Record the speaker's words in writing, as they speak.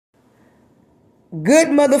Good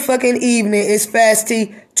motherfucking evening. It's Fast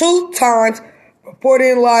T 2 times.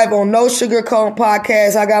 Reporting live on No Sugar Cone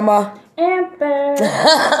Podcast. I got my Amber.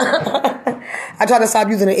 I try to stop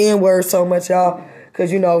using the N-word so much, y'all.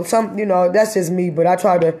 Cause that's just me, but I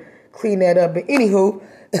try to clean that up. But anywho,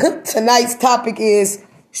 tonight's topic is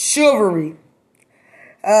chivalry.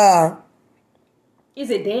 Is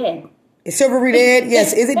it dead? Is chivalry dead?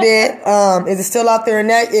 Yes. Is it dead? Is it still out there?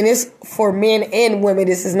 And it's for men and women.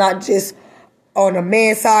 This is not just on the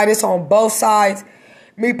man's side. It's on both sides.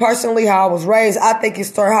 Me personally, how I was raised, I think it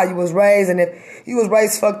started how you was raised. And if you was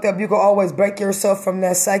raised fucked up, you can always break yourself from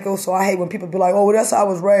that cycle. So I hate when people be like, oh, that's how I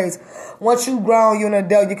was raised. Once you grown, you're an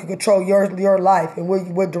adult, you can control your life and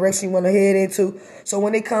what direction you want to head into. So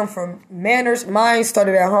when they come from manners, mine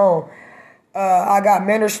started at home. I got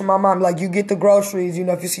manners from my mom. Like, you get the groceries,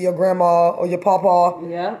 if you see your grandma or your papa,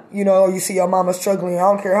 or you see your mama struggling. I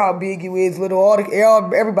don't care how big you is, little,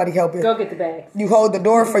 everybody helping. Go get the bags. You hold the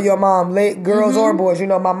door for your mom, girls or boys.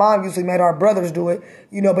 My mom usually made our brothers do it,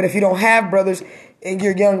 but if you don't have brothers and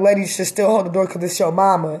you're a young lady, you should still hold the door because it's your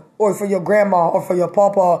mama or for your grandma or for your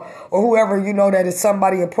papa or whoever that is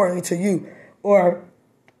somebody important to you. Or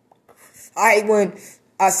I hate when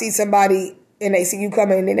I see somebody and they see you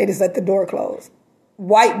coming and then they just let the door close.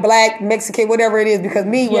 White, black, Mexican, whatever it is. Because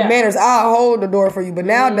me, with manners, I'll hold the door for you. But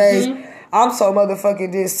nowadays, I'm so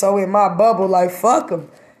motherfucking just so in my bubble, like, fuck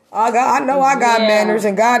them. I know I got manners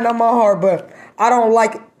and God know my heart, but I don't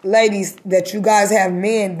like, ladies, that you guys have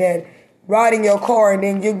men that ride in your car and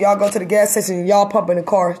then y'all go to the gas station and y'all pump in the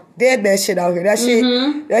car. Dead that shit out here.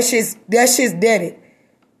 That shit's deaded.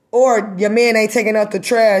 Or your man ain't taking out the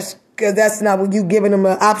trash because that's not what you giving him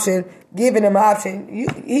an option. He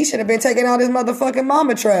should have been taking out his motherfucking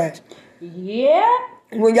mama trash. Yeah.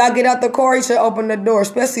 When y'all get out the car, he should open the door,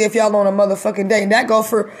 especially if y'all on a motherfucking date. And that go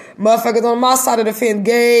for motherfuckers on my side of the fence,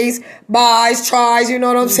 gays, bis, tries, you know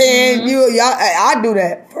what I'm saying? I do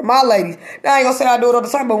that for my ladies. Now I ain't gonna say I do it all the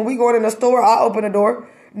time, but when we going in the store, I open the door.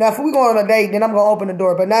 Now if we going on a date, then I'm gonna open the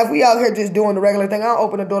door. But now if we out here just doing the regular thing, I don't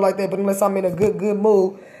open the door like that, but unless I'm in a good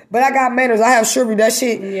mood. But I got manners. I have chivalry. That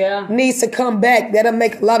shit needs to come back. That'll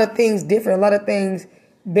make a lot of things different, a lot of things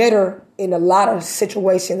better in a lot of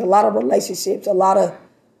situations, a lot of relationships, a lot of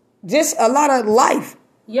life.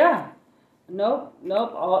 Yeah. Nope.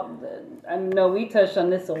 I know we touched on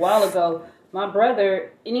this a while ago. My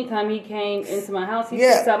brother, anytime he came into my house, he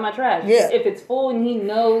takes out my trash. Yeah. If it's full and he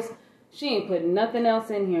knows she ain't putting nothing else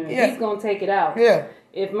in here, he's going to take it out. Yeah.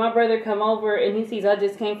 If my brother come over and he sees I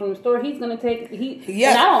just came from the store, he's going to take it. And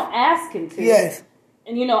I don't ask him to. Yes.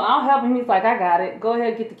 And, I'll help him. He's like, I got it. Go ahead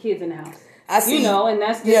and get the kids in the house. I see. And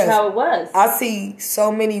that's just how it was. I see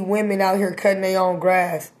so many women out here cutting their own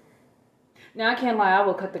grass. Now, I can't lie. I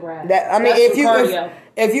will cut the grass.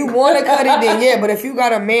 If you want to cut it, then but if you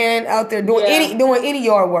got a man out there doing any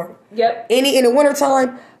yard work. Yep. In the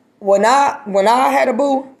wintertime, when I had a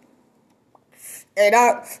boo, and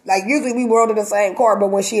usually we were under the same car,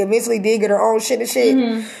 but when she eventually did get her own shit and shit,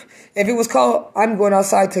 if it was cold, I'm going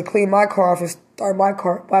outside to clean my car off and start my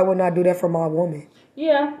car. Why wouldn't I do that for my woman?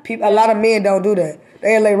 Yeah. A lot of men don't do that.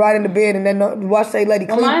 They lay right in the bed and then watch their lady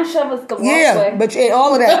clean. Well, mine shovels the walkway. But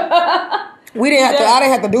all of that. I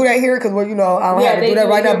didn't have to do that here because I don't have to do that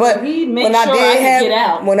right now. But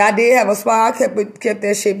when I did have a spot, I kept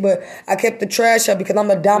that shit. But I kept the trash up because I'm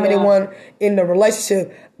the dominant one in the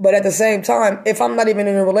relationship. But at the same time, if I'm not even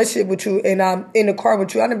in a relationship with you and I'm in the car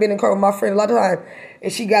with you, I've been in the car with my friend a lot of times,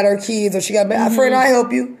 and she got her kids or she got a friend, I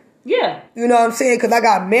help you. Yeah. You know what I'm saying? Because I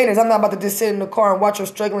got manners. I'm not about to just sit in the car and watch her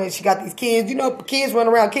struggling and she got these kids. Kids run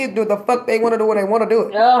around. Kids do what the fuck they want to do when they want to do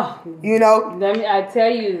it. Oh. I tell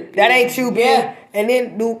you. That ain't you, man. And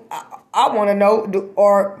then I want to know,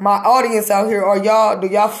 or my audience out here, do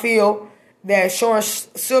y'all feel that showing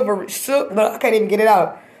chivalry, I can't even get it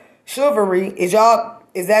out. Chivalry, is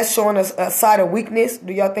that showing a side of weakness?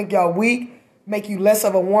 Do y'all think y'all weak? Make you less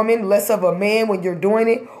of a woman, less of a man when you're doing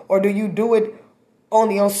it? Or do you do it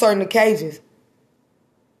only on certain occasions?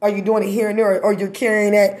 Are you doing it here and there, or you're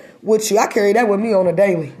carrying that with you? I carry that with me on a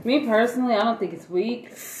daily. Me personally, I don't think it's weak.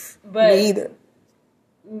 But me either.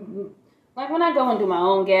 Like when I go and do my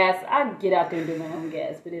own gas, I get out there and do my own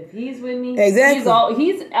gas. But if he's with me, he's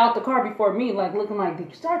out the car before me, like looking like, did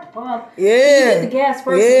you start the pump? Yeah. Did you get the gas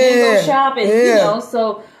first and then go shop? And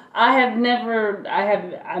so I've never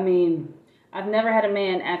had a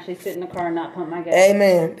man actually sit in the car and not pump my gas.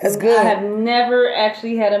 Amen. That's good. I have never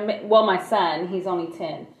actually had my son, he's only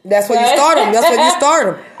 10. That's when you start him.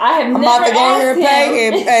 I have I'm never about to go in here and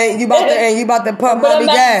pay, and you about to pump my gas. But I'm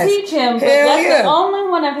about to teach him. But that's the only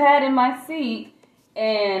one I've had in my seat.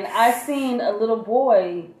 And I seen a little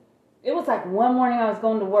boy. It was like one morning I was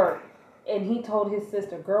going to work. and he told his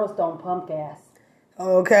sister, girls don't pump gas.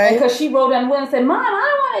 Okay. Because she rolled down the window and said, Mom, I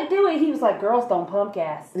don't want to do it. He was like, girls don't pump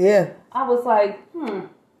gas. Yeah. I was like,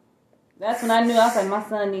 That's when I knew. I was like, my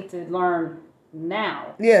son needs to learn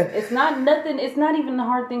now. Yeah. It's not nothing. It's not even a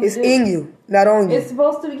hard thing to do. It's in you, not on you. It's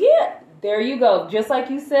supposed to, yeah. There you go. Just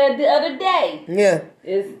like you said the other day. Yeah.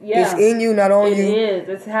 It's in you, not on you. It is.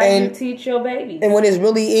 It's how you teach your baby. And when it's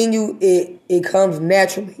really in you, it comes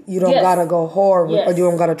naturally. You don't gotta go hard or you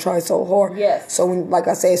don't gotta try so hard. Yes. So when, like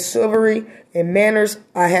I said, chivalry and manners,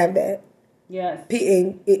 I have that. Yes.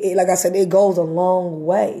 And like I said, it goes a long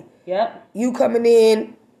way. Yep. You coming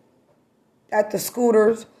in at the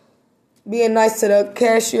scooters, being nice to the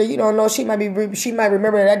cashier, you don't know, she might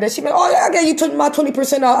remember that. She might, I gave you my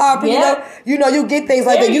 20% off. You know, you get things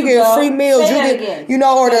like that. You get free meals. Say you get, again. you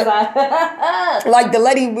know, or the like the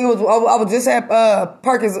lady. I was just at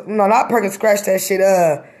Perkins. No, not Perkins. Scratch that shit.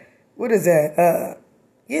 What is that?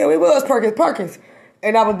 Yeah, we was Perkins.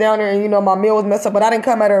 And I was down there, and my meal was messed up, but I didn't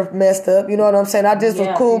come at her messed up. You know what I'm saying? I just was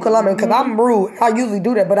cool, because I'm rude. I usually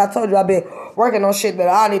do that, but I told you I've been working on shit that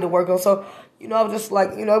I need to work on. So. I was just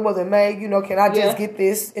like, it wasn't made. Can I just get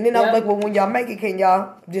this? And then I was like, well, when y'all make it, can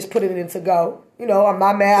y'all just put it in to go? I'm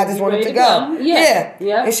not mad. I just want it to go.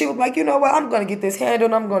 Yeah. And she was like, you know what? I'm going to get this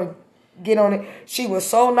handled. I'm going to get on it. She was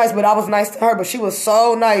so nice, but I was nice to her, but she was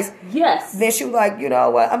so nice. Yes. Then she was like, you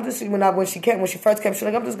know what? I'm just, when she first came, she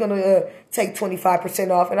was like, I'm just going to take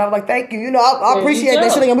 25% off. And I was like, thank you. I appreciate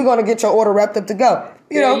that. She was like, we're going to get your order wrapped up to go.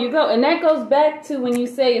 There you go. And that goes back to when you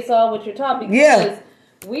say it's all what you're taught, because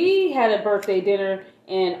we had a birthday dinner,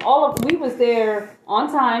 and we was there on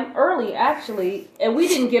time, early actually, and we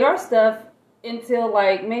didn't get our stuff until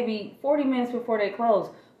like maybe 40 minutes before they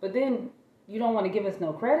closed. But then you don't want to give us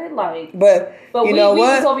no credit, But we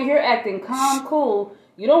was over here acting calm, cool.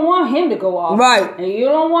 You don't want him to go off, right? And you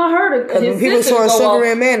don't want her to his people sister to go chivalry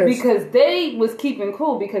off, and manners, because they was keeping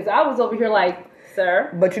cool. Because I was over here like,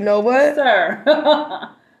 sir, but you know what,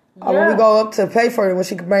 sir. When we go up to pay for it, when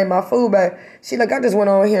she could bring my food back, she like, I just went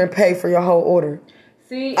over here and paid for your whole order.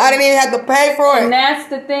 See, I didn't even have to pay for it. And that's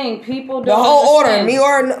the thing, people don't. The whole understand.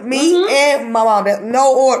 order, me and my mom,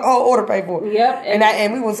 whole order paid for it. Yep.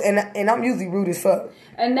 And I'm usually rude as fuck.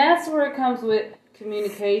 And that's where it comes with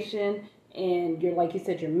communication and your, like you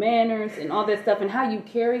said, your manners and all that stuff, and how you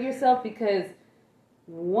carry yourself. Because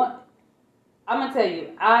I'm gonna tell you,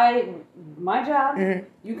 my job,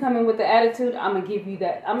 you come in with the attitude, I'm gonna give you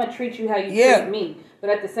that. I'm gonna treat you how you treat me. But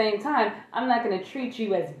at the same time, I'm not gonna treat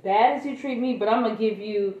you as bad as you treat me, but I'm gonna give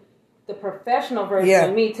you the professional version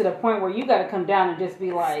of me, to the point where you gotta come down and just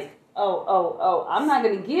be like, oh, I'm not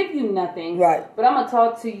gonna give you nothing. Right. But I'm gonna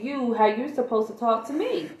talk to you how you're supposed to talk to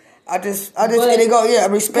me. I just and they go,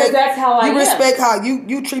 respect. That's how I am. Respect how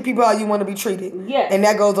you treat people how you want to be treated. Yes. And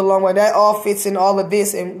that goes a long way. That all fits in all of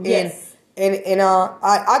this. And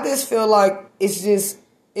I just feel like it's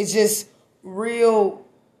just real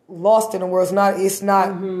lost in the world. It's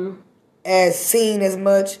not as seen as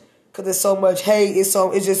much, because there's so much hate. It's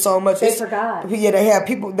just so much. They forgot. Yeah,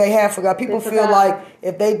 they have forgot. People feel like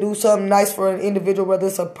if they do something nice for an individual, whether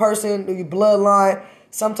it's a person or your bloodline,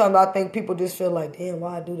 sometimes I think people just feel like, damn,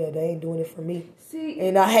 why I do that? They ain't doing it for me. See,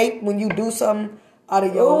 and I hate when you do something out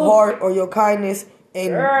of your heart or your kindness,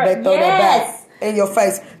 and they throw that back in your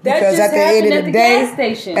face. Because at the end of the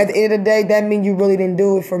day, that means you really didn't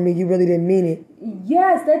do it for me. You really didn't mean it.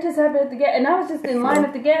 Yes, that just happened at the gas. And I was just in line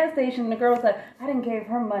at the gas station, and the girl was like, I didn't give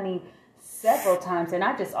her money several times, and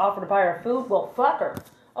I just offered to buy her food. Well, fuck her.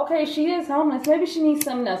 Okay, she is homeless. Maybe she needs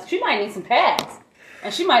something else. She might need some pads.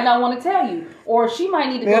 And she might not want to tell you. Or she might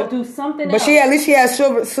need to go do something else. But at least she has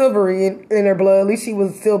chivalry in her blood. At least she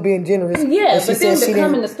was still being generous. Yeah, but then to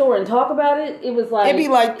come in the store and talk about it, it was like... It'd be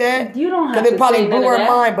like that. You don't have to say none of that. Because it probably blew her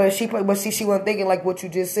mind, but she wasn't thinking like what you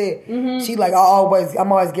just said. Mm-hmm. She like,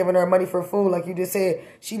 I'm always giving her money for food, like you just said.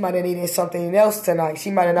 She might have needed something else tonight. She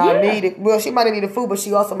might have not needed... Well, she might have needed food, but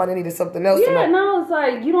she also might have needed something else tonight. Yeah, and I was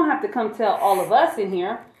like, you don't have to come tell all of us in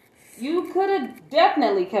here. You could have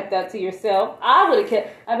definitely kept that to yourself. I would have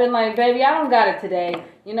kept... I've been like, baby, I don't got it today.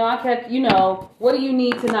 I kept, what do you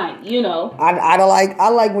need tonight? I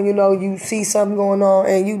like when, you see something going on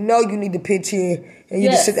and you need to pitch in. And you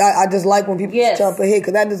I just like when people jump ahead,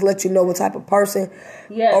 because that just lets you know what type of person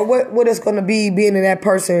or what it's going to be being in that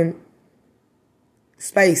person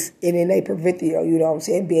space and in a pervitio, you know what I'm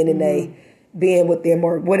saying? Being with them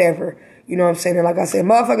or whatever. You know what I'm saying? And like I said,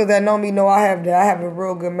 motherfuckers that know me know I have a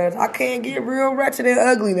real good manners. I can't get real wretched and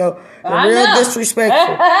ugly though. Real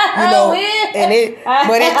disrespectful. And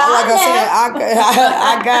like I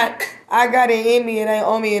said, I got it in me and ain't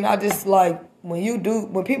on me, and I just like when they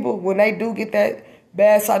do get that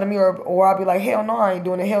bad side of me, or I'll be like, hell no, I ain't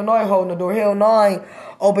doing it. Hell no, I ain't holding the door. Hell no, I ain't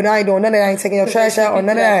open. I ain't doing none of that. I ain't taking your trash out or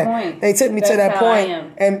none of that. They took me to that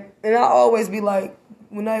point. And I always be like,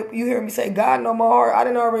 when you hear me say, God know my heart, I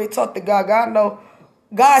didn't already talk to God.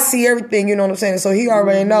 God see everything, you know what I'm saying? So he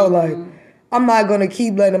already know, like, I'm not going to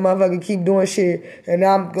keep letting the motherfucker keep doing shit. And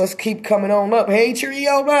I'm going to keep coming on up. Hey,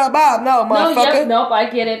 cheerio, blah, blah. No, motherfucker. Nope, I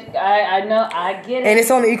get it. I know, I get it. And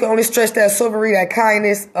you can only stretch that chivalry, that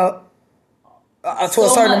kindness to a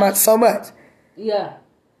certain amount, so much. Yeah.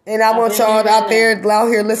 And I want y'all out here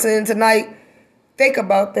listening tonight. Think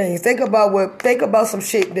about things. Think about some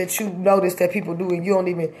shit that you notice that people do and you don't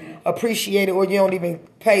even appreciate it, or you don't even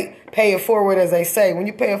pay it forward, as they say. When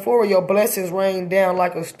you pay it forward, your blessings rain down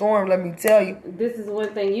like a storm, let me tell you. This is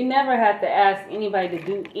one thing. You never have to ask anybody to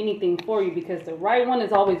do anything for you, because the right one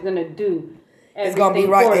is always going to do everything. It's going to be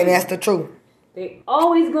right, and that's the truth. They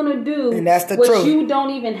always going to do and that's the what truth. You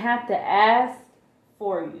don't even have to ask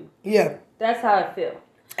for you. Yeah. That's how I feel.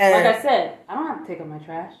 And like I said, I don't have to take up my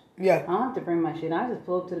trash. Yeah. I don't have to bring my shit. I just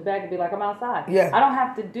pull up to the back and be like, I'm outside. Yeah. I don't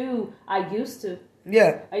have to do. I used to.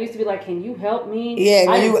 Yeah. I used to be like, can you help me? Yeah.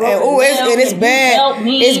 It's bad.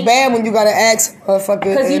 It's bad when you gotta ask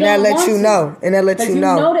motherfuckers and that let you know. And that let you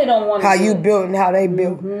know they don't want how you built and how they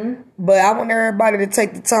built. Mm-hmm. But I want everybody to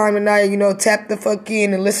take the time tonight, tap the fuck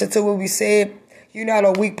in and listen to what we said. You're not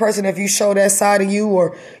a weak person if you show that side of you,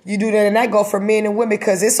 or you do that. And that go for men and women,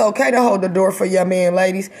 because it's okay to hold the door for your man,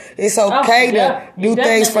 ladies. It's okay to do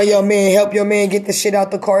things for your man, help your man get the shit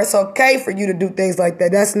out the car. It's okay for you to do things like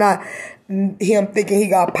that. That's not him thinking he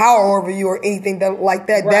got power over you or anything like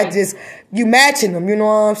that. Right. That just, you matching them. You know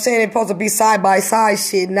what I'm saying? It's supposed to be side by side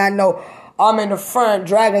shit, not no, I'm in the front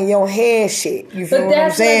dragging your hand shit. You feel what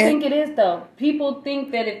I'm saying? But that's what I think it is, though. People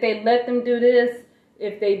think that if they let them do this,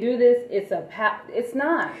 if they do this, it's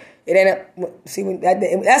not. It ain't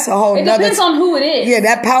that's a whole. It depends on who it is. Yeah,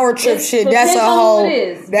 that power trip shit. That's a whole.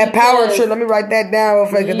 That power trip. Let me write that down,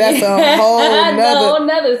 because that's a whole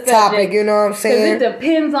nother topic. You know what I'm saying? Because it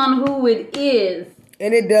depends on who it is.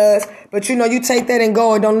 And it does. But you take that and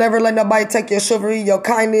go, and don't never let nobody take your chivalry, your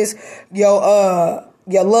kindness, your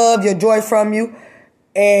love, your joy from you,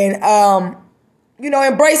 and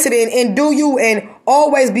embrace it and do you, and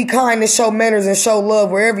always be kind and show manners and show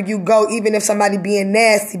love wherever you go, even if somebody being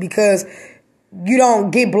nasty, because you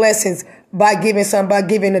don't get blessings by giving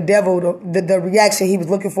the devil the reaction he was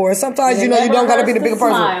looking for. And sometimes, you don't got to be the bigger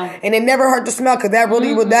person. And it never hurt to smile, because that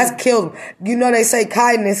really that's killed him. They say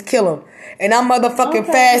kindness kill him. And I'm motherfucking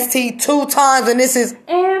Fast T 2 times, and this is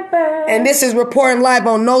Amber. And this is reporting live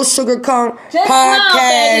on No Sugar Cone Podcast.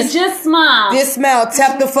 Smile, baby. Just smile. Just smile.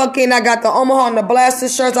 Tap the fuck in. I got the Omaha and the Blaster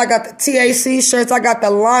shirts. I got the TAC shirts. I got the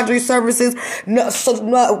laundry services.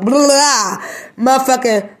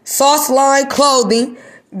 Motherfucking Sauce Line clothing.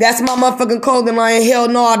 That's my motherfucking clothing line. Hell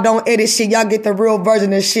no, I don't edit shit. Y'all get the real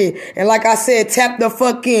version of shit. And like I said, tap the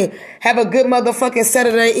fuck in. Have a good motherfucking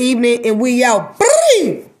Saturday evening, and we out.